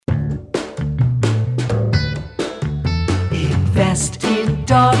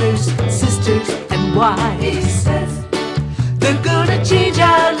daughters, sisters, and wives. They're gonna change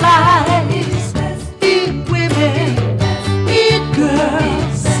our lives. Be women, be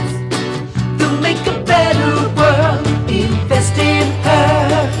girls. They'll make a better world. Invest in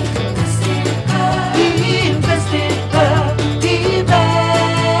her. Invest in her. Invest in her.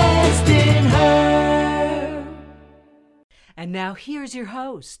 Invest in her. And now here's your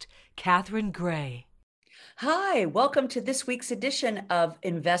host, Catherine Gray. Hi, welcome to this week's edition of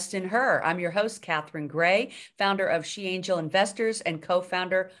Invest in Her. I'm your host, Catherine Gray, founder of She Angel Investors and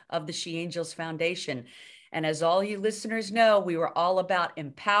co-founder of the She Angels Foundation. And as all you listeners know, we were all about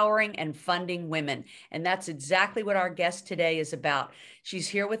empowering and funding women. And that's exactly what our guest today is about. She's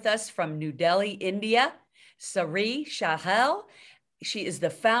here with us from New Delhi, India, Sairee Chahal. She is the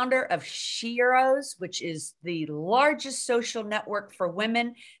founder of Sheroes, which is the largest social network for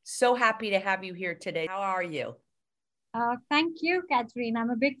women. So happy to have you here today. How are you? Thank you, Catherine. I'm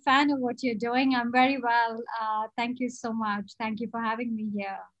a big fan of what you're doing. I'm very well. Thank you so much. Thank you for having me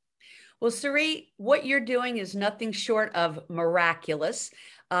here. Well, Sairee, what you're doing is nothing short of miraculous.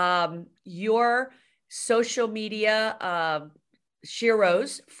 Your social media,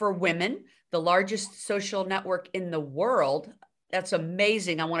 Sheroes for Women, the largest social network in the world. That's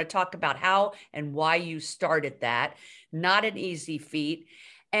amazing. I want to talk about how and why you started that. Not an easy feat.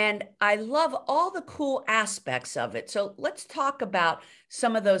 And I love all the cool aspects of it. So let's talk about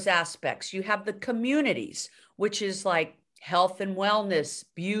some of those aspects. You have the communities, which is like health and wellness,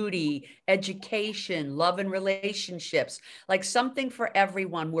 beauty, education, love and relationships, like something for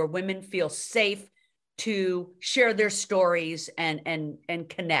everyone where women feel safe to share their stories and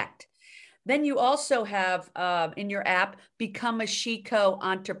connect. Then you also have in your app, Become a Sheco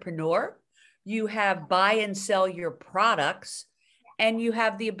Entrepreneur. You have buy and sell your products, and you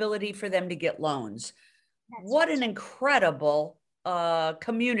have the ability for them to get loans. What an incredible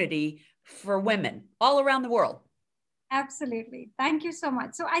community for women all around the world. Absolutely. Thank you so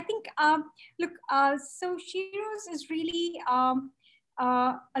much. So I think, look, so Sheroes is really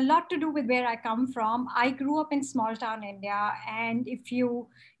a lot to do with where I come from. I grew up in small town India, and if you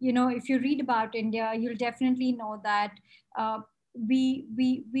read about India, you'll definitely know that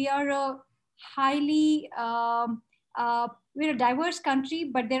we are a highly we're a diverse country,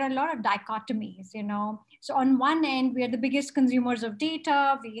 but there are a lot of dichotomies. So on one end, we are the biggest consumers of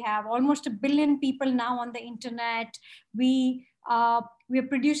data. We have almost 1 billion people now on the internet. We're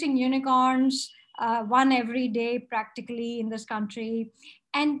producing unicorns. One every day practically in this country.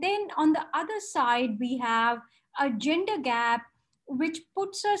 And then on the other side, we have a gender gap, which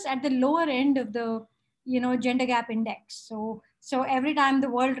puts us at the lower end of the, gender gap index. So every time the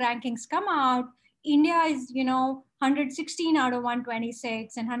world rankings come out, India is, 116 out of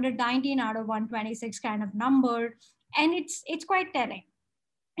 126 and 119 out of 126 kind of number. And it's quite telling.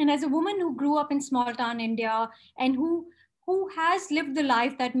 And as a woman who grew up in small town India and who has lived the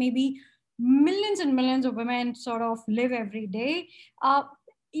life that maybe millions and millions of women sort of live every day. So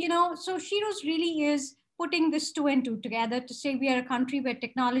Sheroes really is putting this two and two together to say we are a country where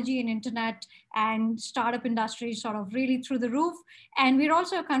technology and internet and startup industry is sort of really through the roof. And we're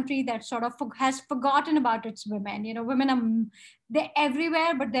also a country that sort of has forgotten about its women. Women they're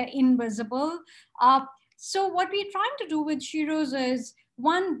everywhere, but they're invisible. So what we're trying to do with Sheroes is,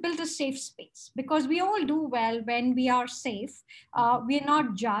 one, build a safe space, because we all do well when we are safe. We're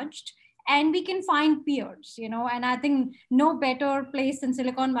not judged. And we can find peers, and I think no better place than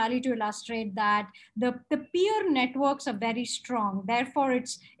Silicon Valley to illustrate that. The peer networks are very strong. Therefore,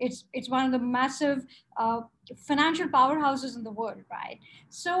 it's one of the massive financial powerhouses in the world, right?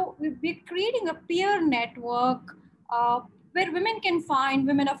 So we're creating a peer network where women can find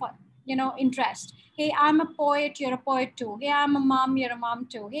women of interest. Hey, I'm a poet, you're a poet too. Hey, I'm a mom, you're a mom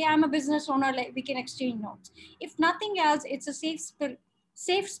too. Hey, I'm a business owner, like we can exchange notes. If nothing else, it's a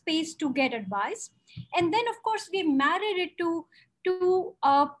safe space to get advice. And then, of course, we married it to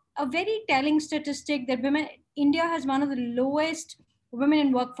a very telling statistic that India has one of the lowest women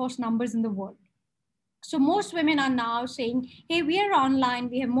in workforce numbers in the world. So most women are now saying, hey, we are online,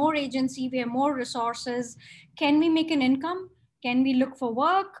 we have more agency, we have more resources. Can we make an income? Can we look for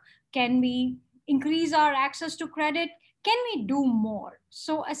work? Can we increase our access to credit? Can we do more?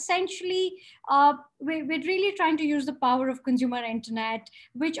 So essentially, we're really trying to use the power of consumer internet,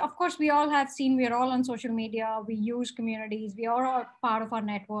 which of course we all have seen. We are all on social media. We use communities. We are all part of our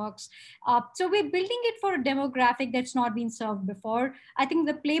networks. So we're building it for a demographic that's not been served before. I think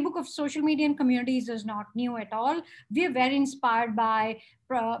the playbook of social media and communities is not new at all. We are very inspired by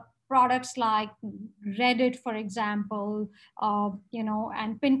products like Reddit, for example,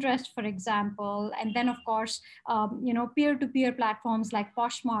 and Pinterest, for example, and then of course, peer-to-peer platforms like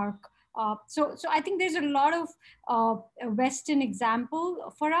Poshmark. So I think there's a lot of Western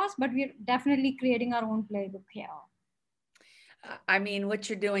example for us, but we're definitely creating our own playbook here. I mean, what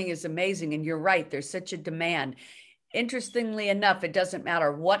you're doing is amazing, and you're right. There's such a demand. Interestingly enough, it doesn't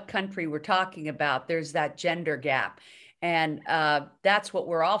matter what country we're talking about, there's that gender gap. And that's what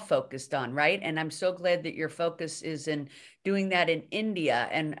we're all focused on, right? And I'm so glad that your focus is in doing that in India.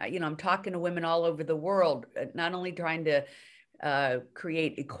 And, I'm talking to women all over the world, not only trying to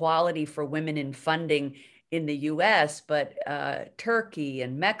create equality for women in funding in the US, but Turkey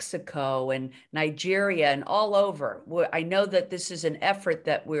and Mexico and Nigeria and all over. I know that this is an effort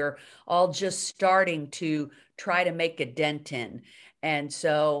that we're all just starting to try to make a dent in. And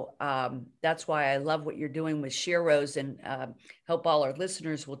so that's why I love what you're doing with Sheroes, and hope all our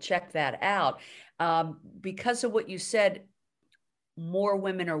listeners will check that out. Because of what you said, more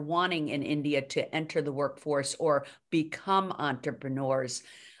women are wanting in India to enter the workforce or become entrepreneurs.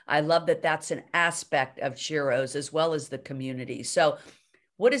 I love that that's an aspect of Sheroes as well as the community. So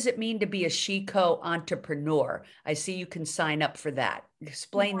what does it mean to be a She-Co entrepreneur? I see you can sign up for that.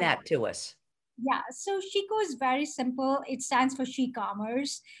 Explain that to us. Yeah, so She-Co is very simple. It stands for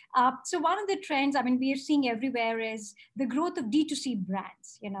she-commerce. So one of the trends, I mean, we are seeing everywhere is the growth of D2C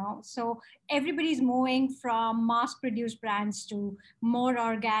brands, So everybody's moving from mass-produced brands to more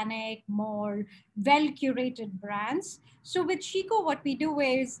organic, more well-curated brands. So with She-Co, what we do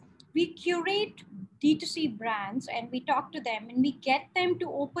is we curate D2C brands and we talk to them and we get them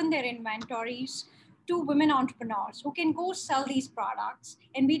to open their inventories to women entrepreneurs who can go sell these products,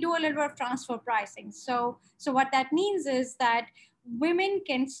 and we do a little bit of transfer pricing. So what that means is that women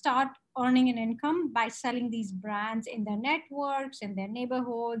can start earning an income by selling these brands in their networks, in their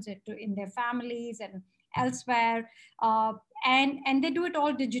neighborhoods, in their families, and elsewhere, and they do it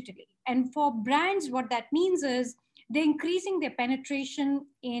all digitally. And for brands, what that means is they're increasing their penetration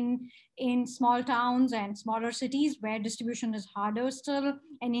in small towns and smaller cities where distribution is harder still,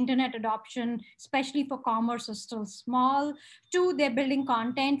 and internet adoption, especially for commerce, is still small. Two, they're building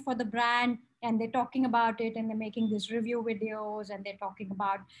content for the brand and they're talking about it, and they're making these review videos and they're talking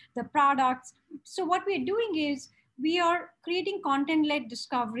about the products. So what we're doing is we are creating content-led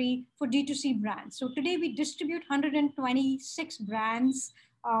discovery for D2C brands. So today we distribute 126 brands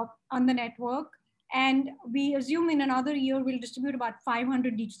on the network. And we assume in another year, we'll distribute about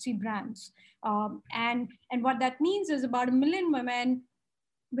 500 D2C brands. And what that means is about 1 million women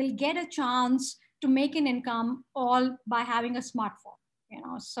will get a chance to make an income all by having a smartphone.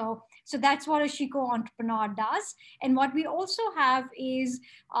 So that's what a She-Co entrepreneur does. And what we also have is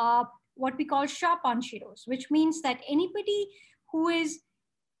what we call shop on Sheroes, which means that anybody who is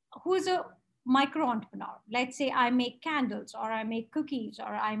a micro entrepreneur, let's say I make candles or I make cookies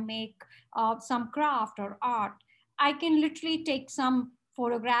or I make some craft or art, I can literally take some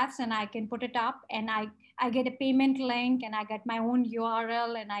photographs and I can put it up, and I get a payment link and I get my own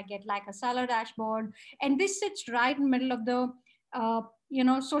URL and I get like a seller dashboard, and this sits right in the middle of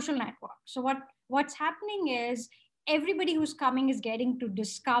the social network. So what's happening is everybody who's coming is getting to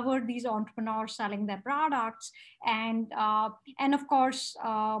discover these entrepreneurs selling their products, and of course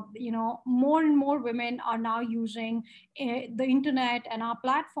more and more women are now using the internet and our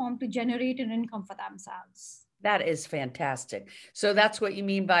platform to generate an income for themselves. That is fantastic. So that's what you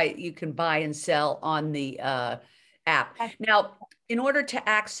mean by you can buy and sell on the app. Now, in order to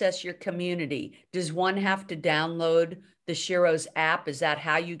access your community, does one have to download the Sheroes app? Is that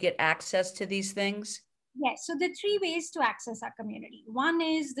how you get access to these things? Yes. So there are 3 ways to access our community. One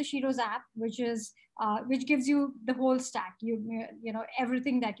is the Sheroes app, which gives you the whole stack.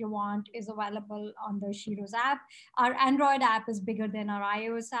 Everything that you want is available on the Sheroes app. Our Android app is bigger than our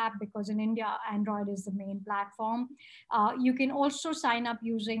iOS app because in India, Android is the main platform. You can also sign up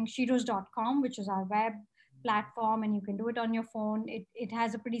using sheroes.com, which is our web platform, and you can do it on your phone. It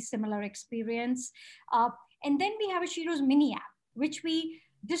has a pretty similar experience. And then we have a Sheroes mini app, which we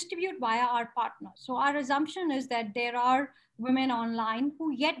distribute via our partners. So our assumption is that there are women online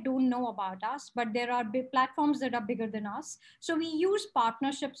who yet don't know about us, but there are big platforms that are bigger than us. So we use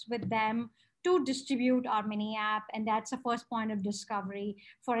partnerships with them to distribute our mini app. And that's the first point of discovery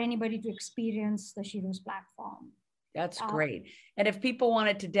for anybody to experience the Sheroes platform. That's great. And if people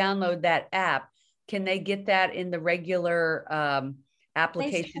wanted to download that app, can they get that in the regular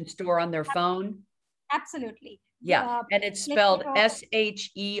application store on their phone? Absolutely. Yeah, and it's spelled Sheroes,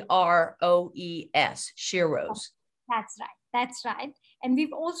 Sheroes. That's right. And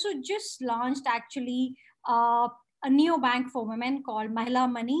we've also just launched actually a neobank for women called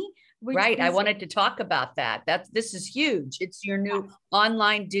Mahila Money, which Right. I is, wanted to talk about that. This is huge. It's your new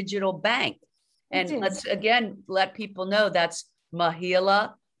online digital bank. it And is. let's again let people know that's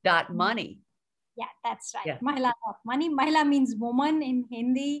mahila.money. Yeah, that's right. Yeah. Mahila of money. Mahila means woman in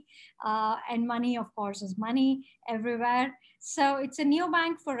Hindi, and money, of course, is money everywhere. So it's a new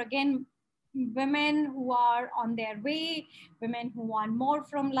bank for, again, women who are on their way, women who want more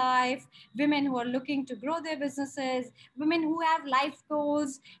from life, women who are looking to grow their businesses, women who have life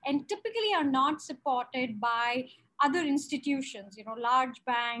goals and typically are not supported by other institutions, large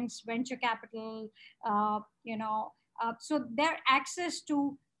banks, venture capital, so their access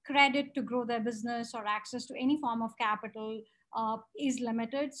to credit to grow their business or access to any form of capital is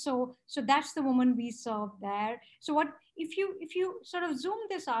limited. So that's the woman we serve there. So what if you sort of zoom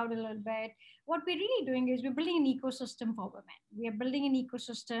this out a little bit, what we're really doing is we're building an ecosystem for women. We are building an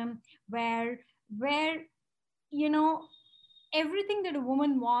ecosystem where you know everything that a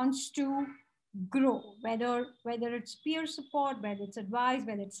woman wants to grow, whether it's peer support, whether it's advice,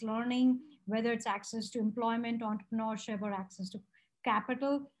 whether it's learning, whether it's access to employment, entrepreneurship, or access to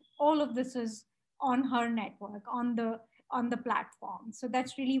capital, all of this is on her network, on the platform. So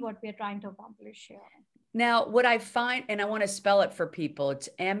that's really what we're trying to accomplish here. Now, what I find, and I want to spell it for people, it's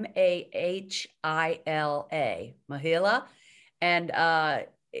Mahila, Mahila, and I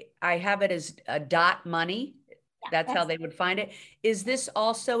have it as a dot money. That's how they would find it. Is this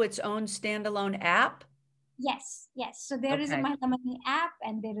also its own standalone app? Yes, yes. So there is a Mahila Money app,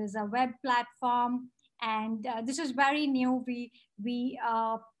 and there is a web platform, and this is very new. We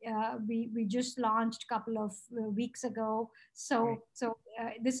just launched a couple of weeks ago.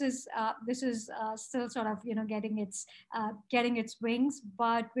 This is still sort of getting its wings,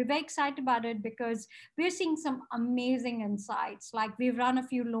 but we're very excited about it because we're seeing some amazing insights. Like, we've run a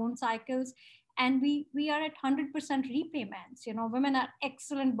few loan cycles, and we are at 100% repayments. Women are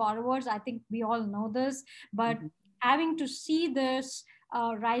excellent borrowers. I think we all know this, but having to see this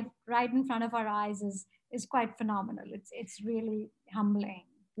right in front of our eyes is quite phenomenal. It's really humbling.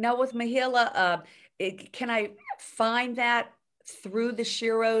 Now with Mahila, can I find that through the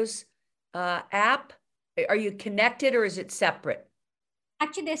Sheroes app? Are you connected, or is it separate?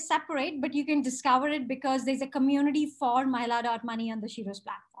 Actually, they're separate, but you can discover it because there's a community for Mahila.money on the Sheroes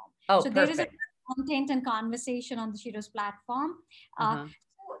platform. Oh, so perfect. There is a content and conversation on the Sheroes platform. So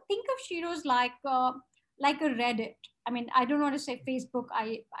think of Sheroes like a Reddit. I mean, I don't want to say Facebook.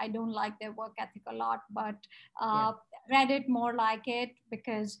 I don't like their work ethic a lot, but Reddit more like it,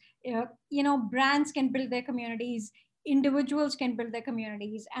 because brands can build their communities, individuals can build their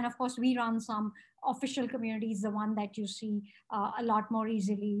communities, and of course we run some official communities, the one that you see a lot more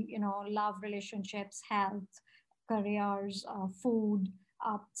easily, love, relationships, health, careers, food.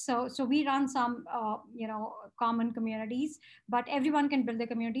 So we run some common communities, but everyone can build a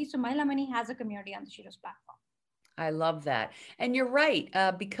community. So Mahila Money has a community on the Sheroes platform. I love that. And you're right,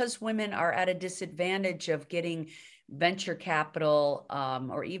 because women are at a disadvantage of getting venture capital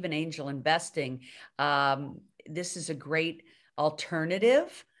or even angel investing. This is a great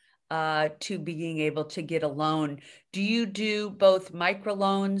alternative to being able to get a loan. Do you do both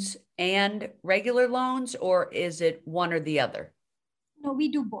microloans and regular loans, or is it one or the other? No, we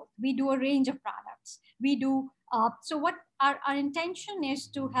do both. We do a range of products. We do so. What our intention is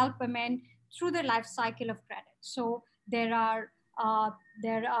to help women through the life cycle of credit. So there are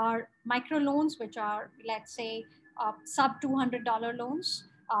micro loans, which are, let's say, sub $200 loans,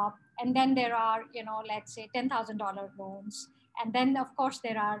 and then there are, let's say, $10,000 loans, and then of course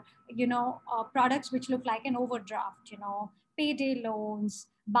there are products which look like an overdraft, payday loans,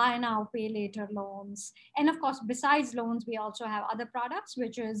 buy now pay later loans, and of course besides loans we also have other products,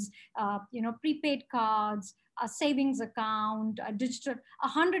 which is prepaid cards, a savings account, a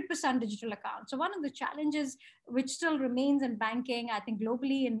 100% digital account. So one of the challenges which still remains in banking, I think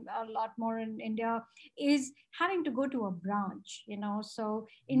globally and a lot more in India, is having to go to a branch. So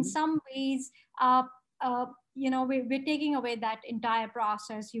in some ways, we're taking away that entire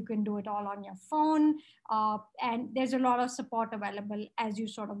process. You can do it all on your phone, and there's a lot of support available as you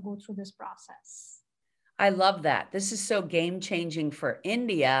sort of go through this process. I love that. This is so game changing for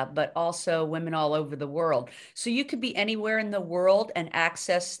India, but also women all over the world. So you could be anywhere in the world and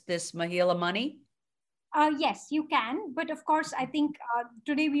access this Mahila Money? Yes, you can. But of course, I think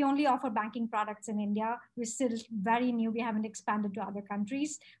today we only offer banking products in India. We're still very new. We haven't expanded to other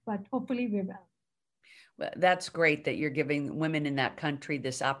countries, but hopefully we will. Well, that's great that you're giving women in that country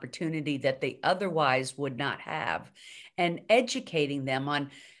this opportunity that they otherwise would not have, and educating them on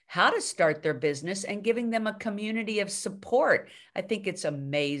how to start their business and giving them a community of support. I think it's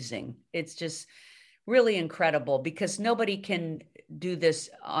amazing. It's just really incredible because nobody can do this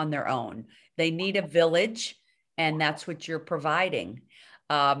on their own. They need a village, and that's what you're providing.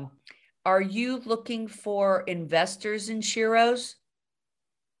 Um, are you looking for investors in Sheroes?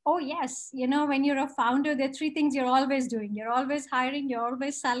 Oh, yes. You know, when you're a founder, there are three things you're always doing. You're always hiring, you're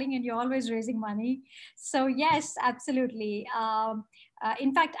always selling, and you're always raising money. So, yes, absolutely.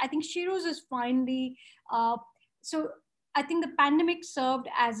 In fact, I think Shiro's is finally, uh, so I think the pandemic served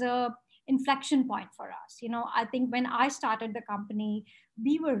as a inflection point for us. You know, I think when I started the company,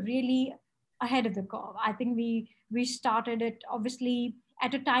 we were really ahead of the curve. I think we started it obviously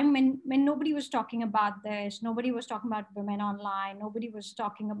at a time when nobody was talking about this, nobody was talking about women online, nobody was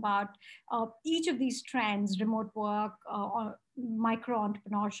talking about each of these trends: remote work, micro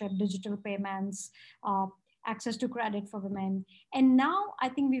entrepreneurship, digital payments, uh, access to credit for women. And now I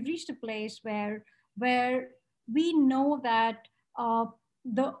think we've reached a place where we know that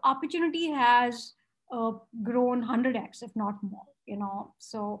the opportunity has grown 100x, if not more. You know,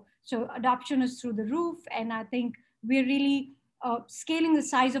 so adoption is through the roof, and I think we're really scaling the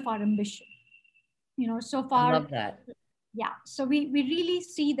size of our ambition. You know, so I far, love that. yeah. So we really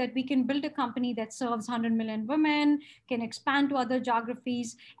see that we can build a company that serves 100 million women, can expand to other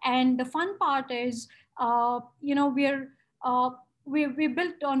geographies. And the fun part is, you know, uh, we're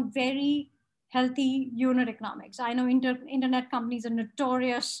built on very healthy unit economics. I know internet companies are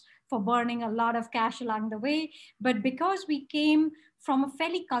notorious for burning a lot of cash along the way, but because we came from a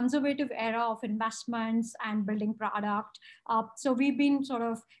fairly conservative era of investments and building product, so we've been sort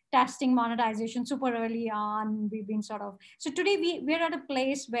of testing monetization super early on. We've been sort of, so today we're at a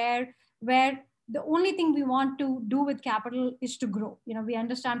place where the only thing we want to do with capital is to grow. You know, we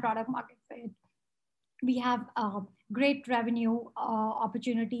understand product market fit, we have great revenue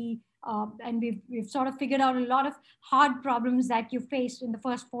opportunity, and we've sort of figured out a lot of hard problems that you face in the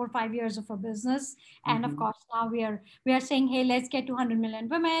first 4 or 5 years of a business. And of Mhm. course now we are saying, hey, let's get to 100 million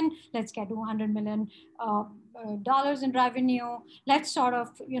women, let's get to 100 million dollars in revenue. Let's sort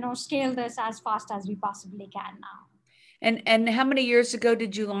of, you know, scale this as fast as we possibly can now. And how many years ago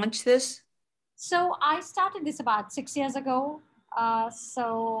did you launch this? So I started this about 6 years ago.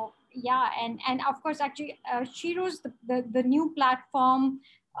 So yeah, and of course, actually, Shiro's the new platform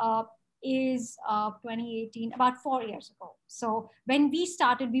uh, is 2018, about 4 years ago. So when we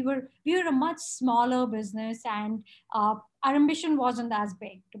started, we were a much smaller business, and our ambition wasn't as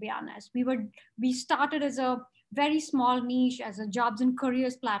big, to be honest. We started as a very small niche, as a jobs and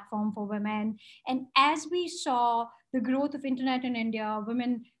careers platform for women, and as we saw the growth of internet in India,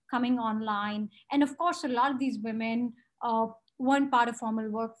 women coming online. And of course, a lot of these women weren't part of formal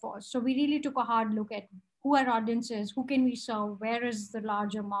workforce. So we really took a hard look at who our audience is, who can we serve, where is the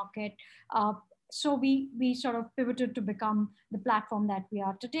larger market. So we sort of pivoted to become the platform that we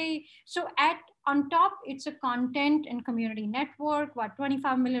are today. So at on top, it's a content and community network, about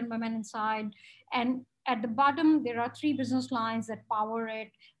 25 million women inside. And at the bottom, there are three business lines that power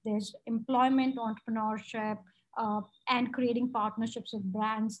it. There's employment, entrepreneurship, and creating partnerships with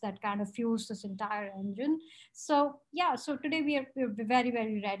brands that kind of fuels this entire engine. So yeah, so today we're very,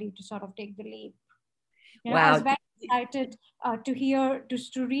 very ready to sort of take the leap. You know, I was Wow. very excited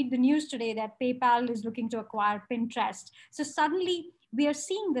to read the news today that PayPal is looking to acquire Pinterest. So suddenly we are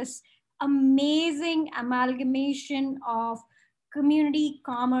seeing this amazing amalgamation of community,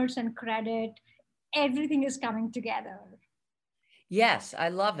 commerce, and credit. Everything is coming together. Yes, I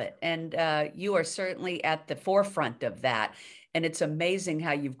love it. And you are certainly at the forefront of that. And it's amazing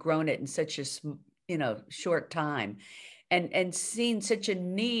how you've grown it in such a, short time and seen such a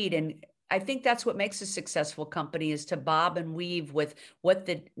need. And I think that's what makes a successful company is to bob and weave with what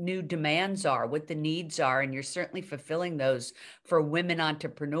the new demands are, what the needs are. And you're certainly fulfilling those for women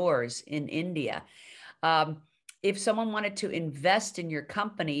entrepreneurs in India. Um, if someone wanted to invest in your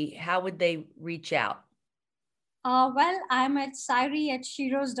company, how would they reach out? Well, I'm at Sairee at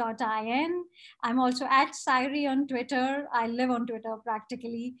Sheroes.in. I'm also at Sairee on Twitter. I live on Twitter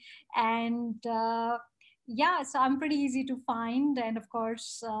practically. And yeah, so I'm pretty easy to find. And of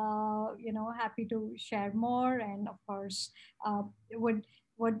course, you know, happy to share more. And of course, uh, would,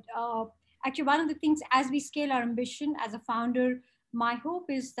 would actually, one of the things as we scale our ambition as a founder, my hope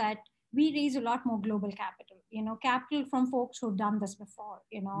is that we raise a lot more global capital, you know, capital from folks who've done this before,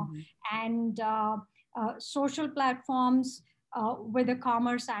 you know, Mhm. and social platforms with a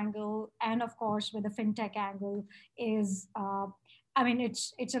commerce angle, and of course with a fintech angle is I mean,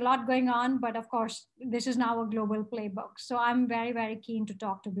 it's a lot going on, but of course this is now a global playbook, so I'm very, very keen to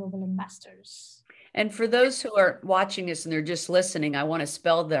talk to global investors. And for those who are watching us and they're just listening, I want to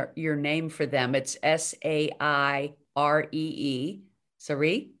spell your name for them. It's Sairee,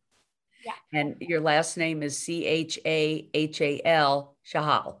 Sairee. Yeah. And your last name is Chahal,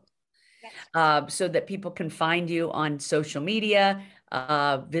 Chahal. So that people can find you on social media,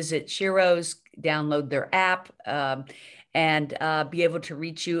 visit Sheroes, download their app, and be able to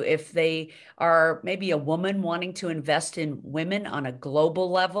reach you if they are maybe a woman wanting to invest in women on a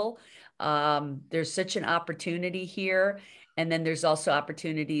global level. There's such an opportunity here. And then there's also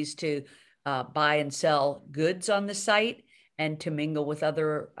opportunities to buy and sell goods on the site and to mingle with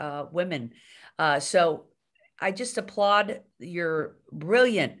other women. So I just applaud your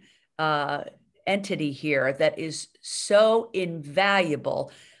brilliant entity here that is so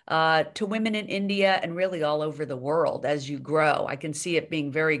invaluable to women in India and really all over the world as you grow. I can see it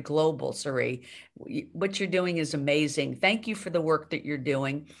being very global, Sairee. What you're doing is amazing. Thank you for the work that you're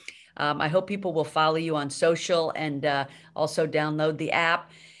doing. I hope people will follow you on social and also download the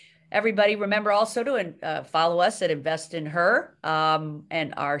app. Everybody, remember also to follow us at Invest in Her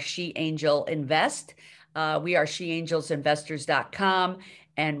and our She Angel Invest. We are sheangelsinvestors.com,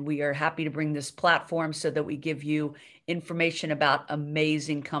 and we are happy to bring this platform so that we give you information about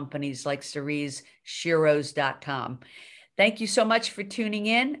amazing companies like Sairee's Sheroes.com. Thank you so much for tuning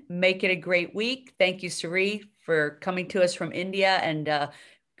in. Make it a great week. Thank you, Sairee, for coming to us from India and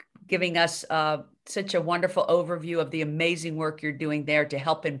giving us such a wonderful overview of the amazing work you're doing there to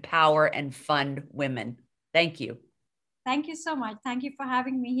help empower and fund women. Thank you. Thank you so much. Thank you for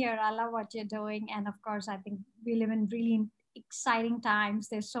having me here. I love what you're doing. And of course, I think we live in really exciting times.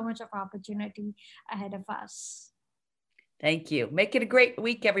 There's so much of opportunity ahead of us. Thank you. Make it a great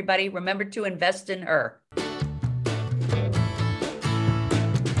week, everybody. Remember to invest in her.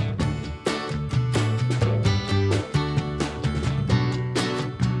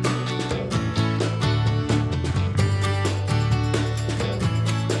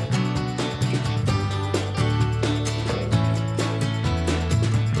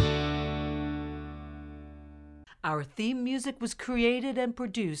 Our theme music was created and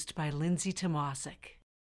produced by Lindsay Tomasic.